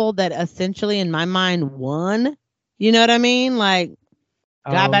couple that essentially, in my mind, won. You know what I mean? Like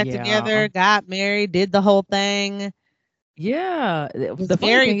got back together, got married, did the whole thing. Yeah, it was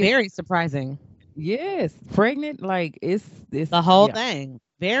very surprising. Yes, pregnant, like it's the whole thing.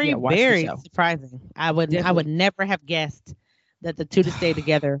 Very surprising. I would never have guessed that the two to stay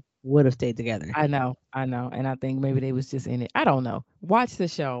together would have stayed together. I know, and I think maybe they was just in it. I don't know. Watch the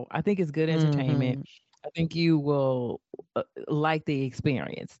show. I think it's good entertainment. I think you will like the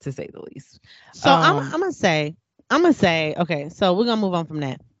experience, to say the least. So I'm gonna say, okay. So we're gonna move on from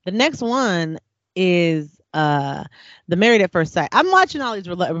that. The next one is the Married at First Sight. I'm watching all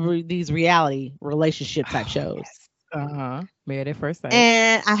these reality relationship type shows. Married at First Sight.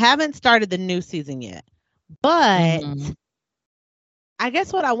 And I haven't started the new season yet, but I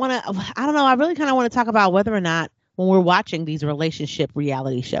guess what I don't know. I really kind of want to talk about whether or not when we're watching these relationship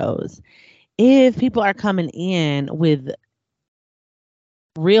reality shows, if people are coming in with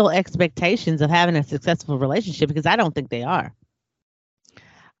real expectations of having a successful relationship, because I don't think they are.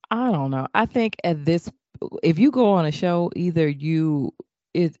 I don't know. I think if you go on a show, either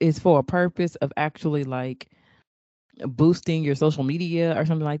it's for a purpose of actually like boosting your social media or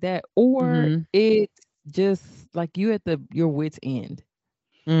something like that, or it's just like you at your wit's end.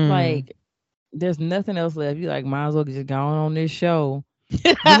 Like there's nothing else left. You like might as well just go on this show.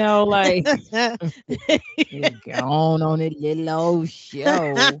 You know, like just go on this little old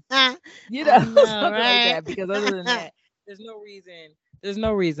show. You know, something like that. Because other than that, there's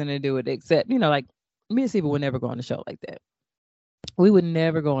no reason to do it except, like me and Steve would never go on a show like that. We would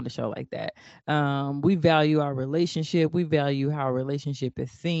never go on a show like that. We value our relationship. We value how our relationship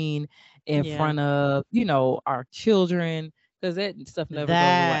is seen in front of, our children, because that stuff never goes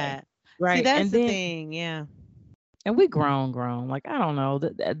away. Right. See, that's the thing. Yeah. And we grown. Like, I don't know,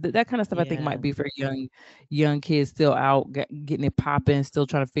 that kind of stuff I think might be for young kids still out getting it popping, still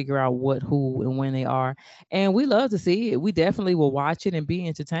trying to figure out what, who, and when they are. And we love to see it. We definitely will watch it and be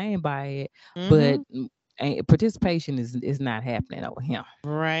entertained by it. But participation is not happening over here.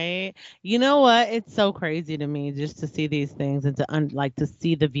 Right. You know what? It's so crazy to me just to see these things and to like to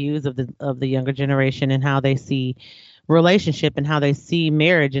see the views of the younger generation and how they see relationship and how they see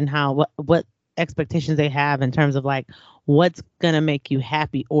marriage and how what expectations they have in terms of like what's gonna make you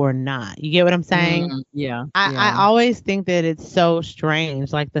happy or not. You get what I'm saying? Yeah. I always think that it's so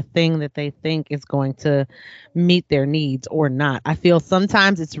strange, like the thing that they think is going to meet their needs or not. I feel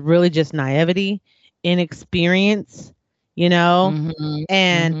sometimes it's really just naivety, inexperience, you know,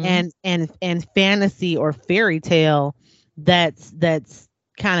 and fantasy or fairy tale that's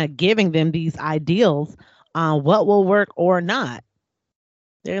kind of giving them these ideals on what will work or not.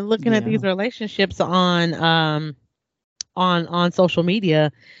 They're looking at these relationships on social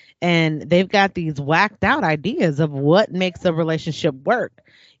media, and they've got these whacked out ideas of what makes a relationship work.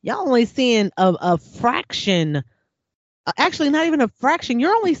 Y'all only seeing a fraction, actually not even a fraction.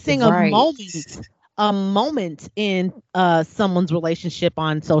 You're only seeing a moment in someone's relationship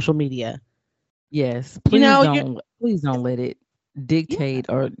on social media. Yes, please don't let it dictate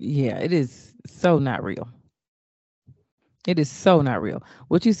it is so not real. It is so not real.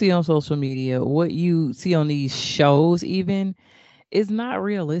 What you see on social media, what you see on these shows even is not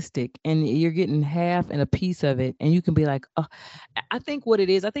realistic, and you're getting half and a piece of it, and you can be like, oh, I think what it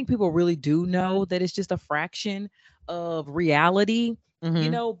is, I think people really do know that it's just a fraction of reality.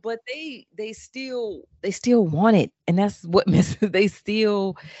 But they still want it, and that's what misses. They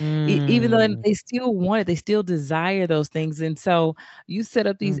still, even though they still want it, they still desire those things, and so you set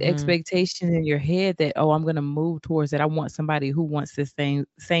up these expectations in your head that, oh, I'm going to move towards it. I want somebody who wants the same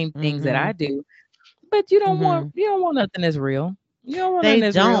things that I do, but you don't want nothing that's real.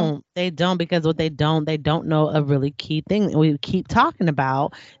 They don't, because what they don't know a really key thing that we keep talking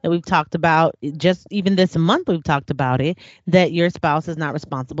about, that we've talked about just even this month. We've talked about it, that your spouse is not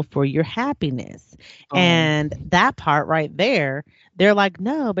responsible for your happiness. And that part right there, they're like,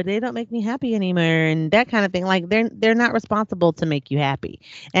 no, but they don't make me happy anymore, and that kind of thing. Like they're not responsible to make you happy.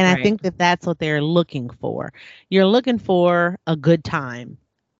 And I think that that's what they're looking for. You're looking for a good time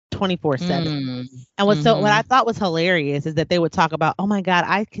 24/7. And what I thought was hilarious is that they would talk about, oh my God,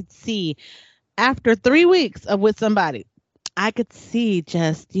 I could see after 3 weeks of with somebody, I could see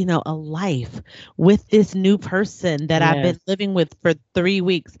just, a life with this new person that I've been living with for 3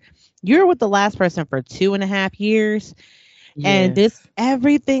 weeks. You're with the last person for 2.5 years. Yes. And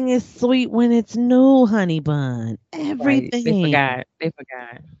everything is sweet when it's new, honey bun. Everything. Right. They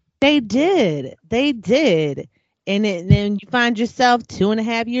forgot. They did. And then you find yourself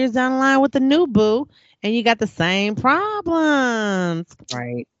 2.5 years down the line with a new boo, and you got the same problems.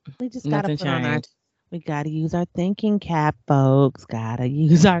 Right. We just gotta we gotta use our thinking cap, folks. Gotta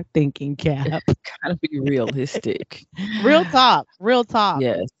use our thinking cap. Gotta be realistic. Real talk.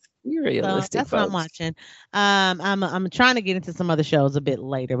 Yes. You're realistic. So that's what I'm watching. I'm trying to get into some other shows a bit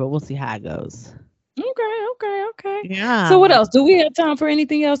later, but we'll see how it goes. Okay. Yeah. So what else? Do we have time for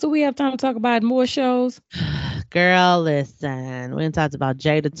anything else? Do we have time to talk about more shows? Girl, listen. We talked about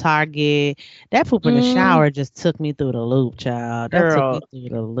Jada Target. That poop in the shower just took me through the loop, child. Took me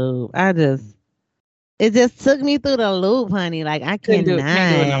through the loop. It just took me through the loop, honey. Like I cannot. Can't do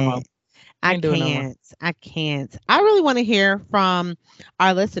it no more. I can't. I really want to hear from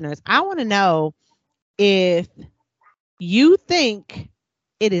our listeners. I want to know if you think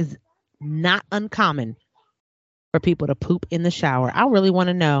it is not uncommon for people to poop in the shower. I really want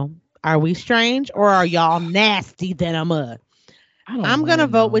to know. Are we strange, or are y'all nasty than a mud? I'm going to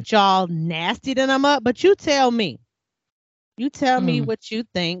vote with y'all nasty than a mud, but you tell me. You tell me what you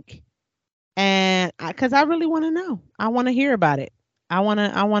think. And because I really want to know. I want to hear about it. I want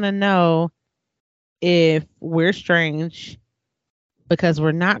to know if we're strange because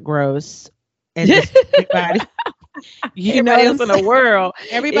we're not gross. And just everybody, everybody else in the world,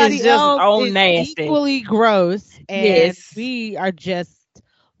 everybody else is nasty, equally gross, and we are just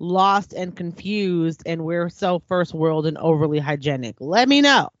lost and confused, and we're so first world and overly hygienic. Let me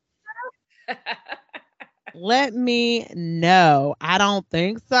know. Let me know. I don't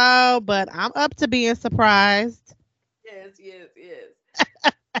think so, but I'm up to being surprised. Yes.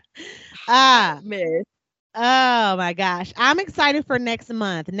 Miss. Oh my gosh. I'm excited for next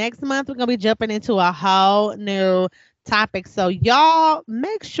month. Next month, we're going to be jumping into a whole new topic. So y'all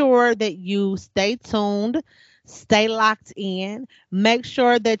make sure that you stay tuned. Stay locked in. Make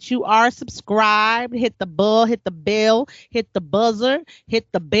sure that you are subscribed. Hit the bell, hit the buzzer,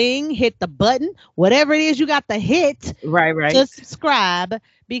 hit the bing, hit the button. Whatever it is you got to hit. Right. To subscribe,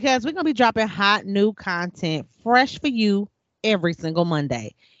 because we're going to be dropping hot new content fresh for you every single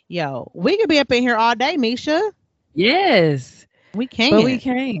Monday. Yo, we could be up in here all day, Misha. Yes. We can't. But we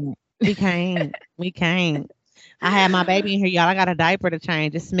can't. We can't. We can't. I had my baby in here, y'all. I got a diaper to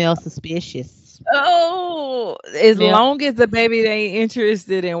change. It smells suspicious. Oh, as long as the baby ain't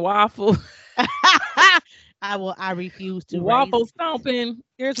interested in waffle. I refuse to waffle stomping.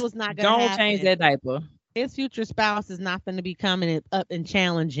 Here's what's not gonna happen. Don't change that diaper. His future spouse is not going to be coming up and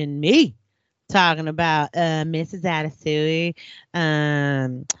challenging me, talking about Mrs. Attitude.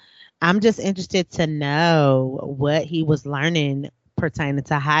 I'm just interested to know what he was learning pertaining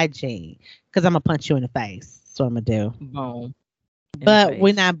to hygiene, because I'm gonna punch you in the face. That's what I'm gonna do. Boom. But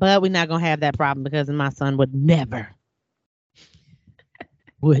we're not gonna have that problem, because my son would never.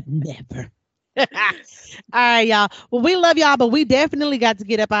 All right, y'all. Well, we love y'all, but we definitely got to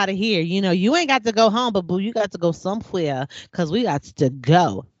get up out of here. You know, you ain't got to go home, but boo, you got to go somewhere, because we got to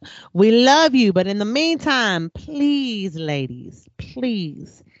go. We love you, but in the meantime, please, ladies,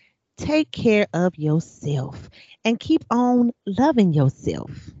 please take care of yourself and keep on loving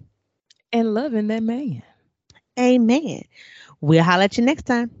yourself. And loving that man. Amen. We'll holler at you next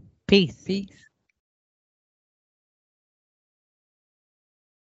time. Peace. Peace.